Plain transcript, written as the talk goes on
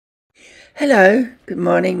Hello, good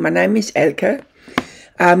morning. My name is Elke.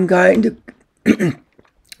 I'm going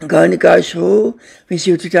to go through with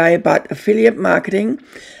you today about affiliate marketing,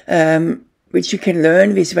 which you can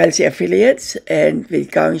learn with Wealthy Affiliates, and we're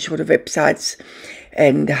going through the websites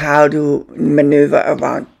and how to maneuver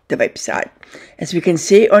around the website. As we can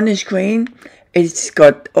see on the screen, it's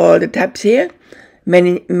got all the tabs here: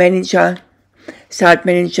 manager, site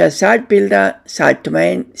manager, site builder, site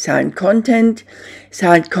domain, site content,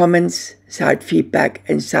 site comments, site feedback,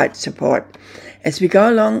 and site support. As we go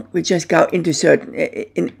along, we just go into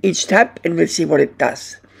in each tab and we'll see what it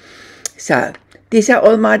does. So these are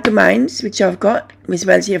all my domains which I've got with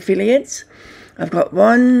Wealthy Affiliates. I've got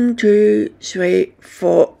 1, 2, 3,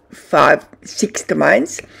 4, 5, 6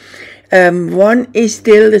 domains. One is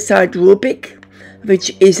still the site Rubik,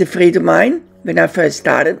 which is a free domain. When I first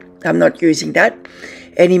started, I'm not using that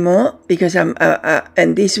anymore because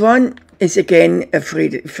and this one is again a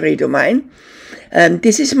free domain.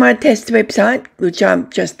 This is my test website, which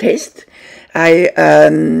I'm just test. I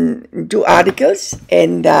do articles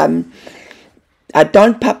and I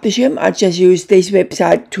don't publish them. I just use this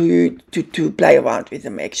website to play around with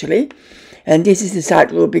them actually. And this is the site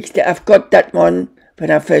Rubik. I've got that one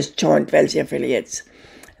when I first joined Wealthy Affiliates.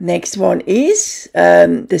 Next one is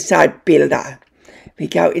the site builder. We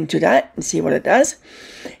go into that and see what it does.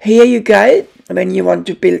 Here you go when you want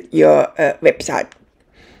to build your website.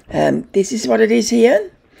 This is what it is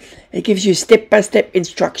here. It gives you step-by-step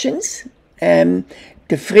instructions.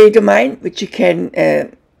 The free domain, which you can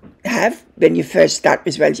have when you first start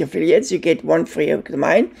with Wealthy Affiliates, you get one free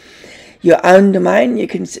domain. Your own domain, you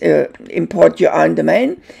can import your own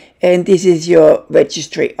domain, and this is your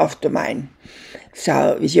registry of domain.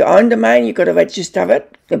 So with your own domain, you got to register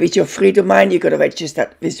it. With your free domain, you got to register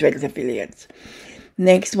with Wealthy Affiliates.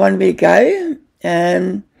 Next one will go.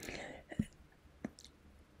 There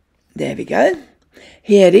we go.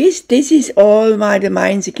 Here it is. This is all my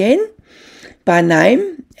domains again by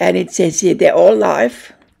name, and it says here they're all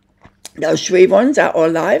live. Those 3 ones are all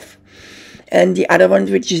live, and the other one,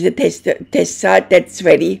 which is the test site, that's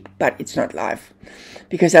ready, but it's not live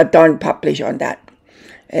because I don't publish on that.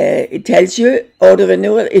 It tells you auto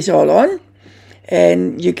renewal is all on,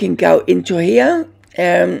 and you can go into here.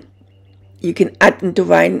 You can add a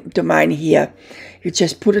domain here. You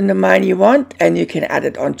just put in the domain you want, and you can add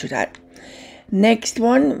it onto that. Next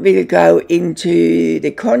one, we'll go into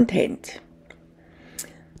the content.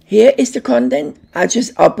 Here is the content. I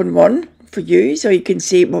just open one for you so you can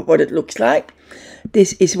see what it looks like.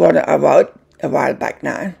 This is what I wrote a while back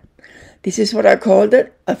now. This is what I called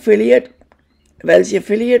it: affiliate. Wealthy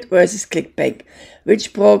Affiliate versus clickbait.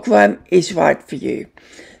 Which program is right for you?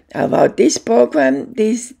 About this program,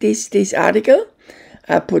 this article,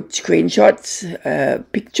 I put screenshots,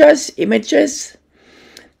 pictures, images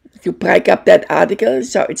to break up that article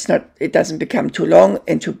so it doesn't become too long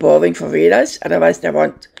and too boring for readers. Otherwise, they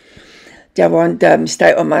won't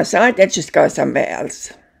stay on my site. They just go somewhere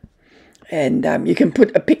else. And you can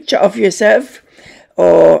put a picture of yourself,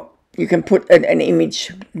 or you can put an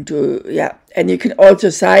image and you can also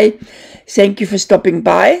say thank you for stopping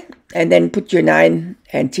by, and then put your name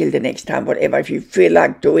until the next time, whatever. If you feel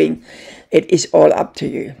like doing it, is all up to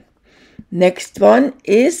you. Next one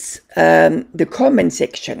is the comment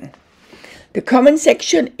section. The comment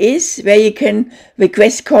section is where you can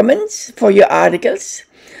request comments for your articles,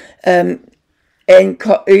 and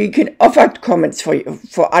you can offer comments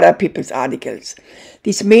for other people's articles.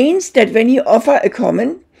 This means that when you offer a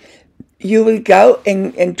comment, you will go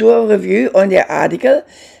and do a review on their article,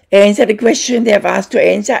 answer the question they have asked to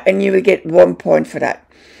answer, and you will get 1 point for that.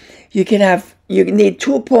 You need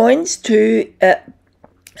 2 points to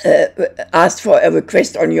ask for a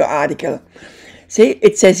request on your article. See,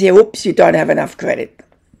 it says here, oops, you don't have enough credit.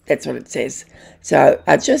 That's what it says. So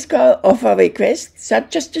I just go offer a request, so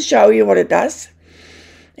just to show you what it does.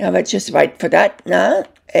 I will just wait for that now,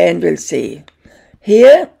 and we'll see.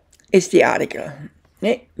 Here is the article.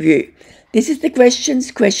 View. This is the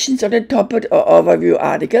questions on the topic or overview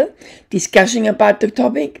article, discussion about the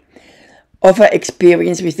topic, offer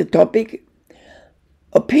experience with the topic,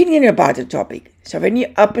 opinion about the topic. So when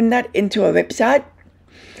you open that into a website,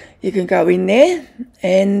 you can go in there,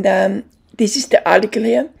 and this is the article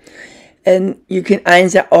here, and you can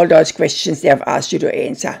answer all those questions they have asked you to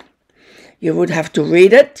answer. You would have to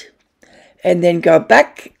read it and then go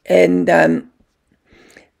back and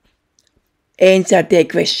answer their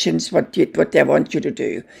questions, what they want you to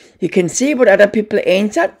do. You can see what other people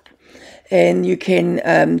answered, and you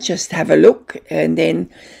can just have a look, and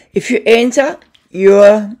then if you answer,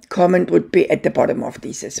 your comment would be at the bottom of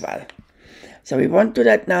this as well. So we won't do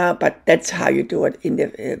that now, but that's how you do it in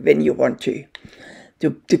the when you want to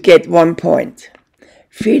get 1 point.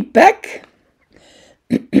 Feedback.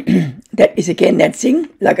 That is again that thing,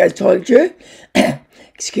 like I told you.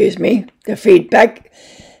 Excuse me. The feedback.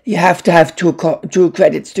 You have to have two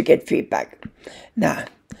credits to get feedback. Now,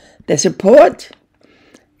 the support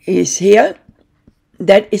is here.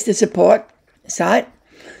 That is the support side.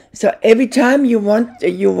 So every time you want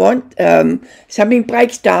something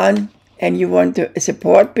breaks down and you want to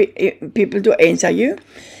support people to answer you,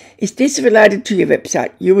 is this related to your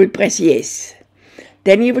website? You will press yes.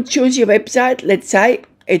 Then you would choose your website. Let's say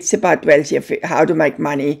it's about wealthy, how to make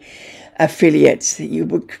money, affiliates. You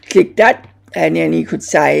would click that, and then you could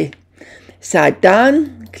say site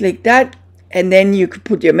down, click that, and then you could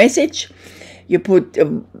put your message. You put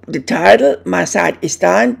the title, my site is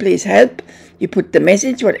down, please help. You put the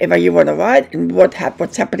message, whatever you want to write, and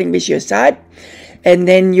what's happening with your site, and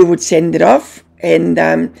then you would send it off. And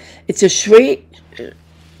it's a free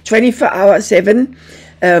 24/7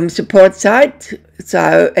 support site.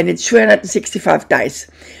 So, and it's 365 days.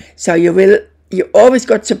 So you always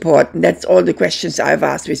got support, and that's all the questions I've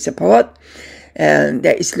asked with support. And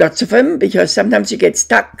there is lots of them, because sometimes you get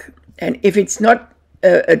stuck, and if it's not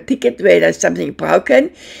a ticket where there's something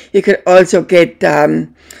broken, you can also get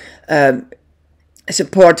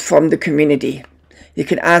support from the community. You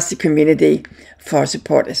can ask the community for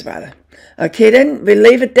support as well. Okay, then we'll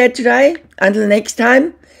leave it there today. Until next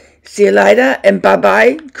time, see you later, and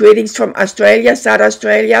bye-bye. Greetings from Australia, South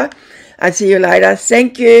Australia. I'll see you later.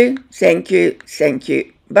 Thank you, thank you, thank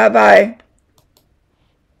you. Bye-bye.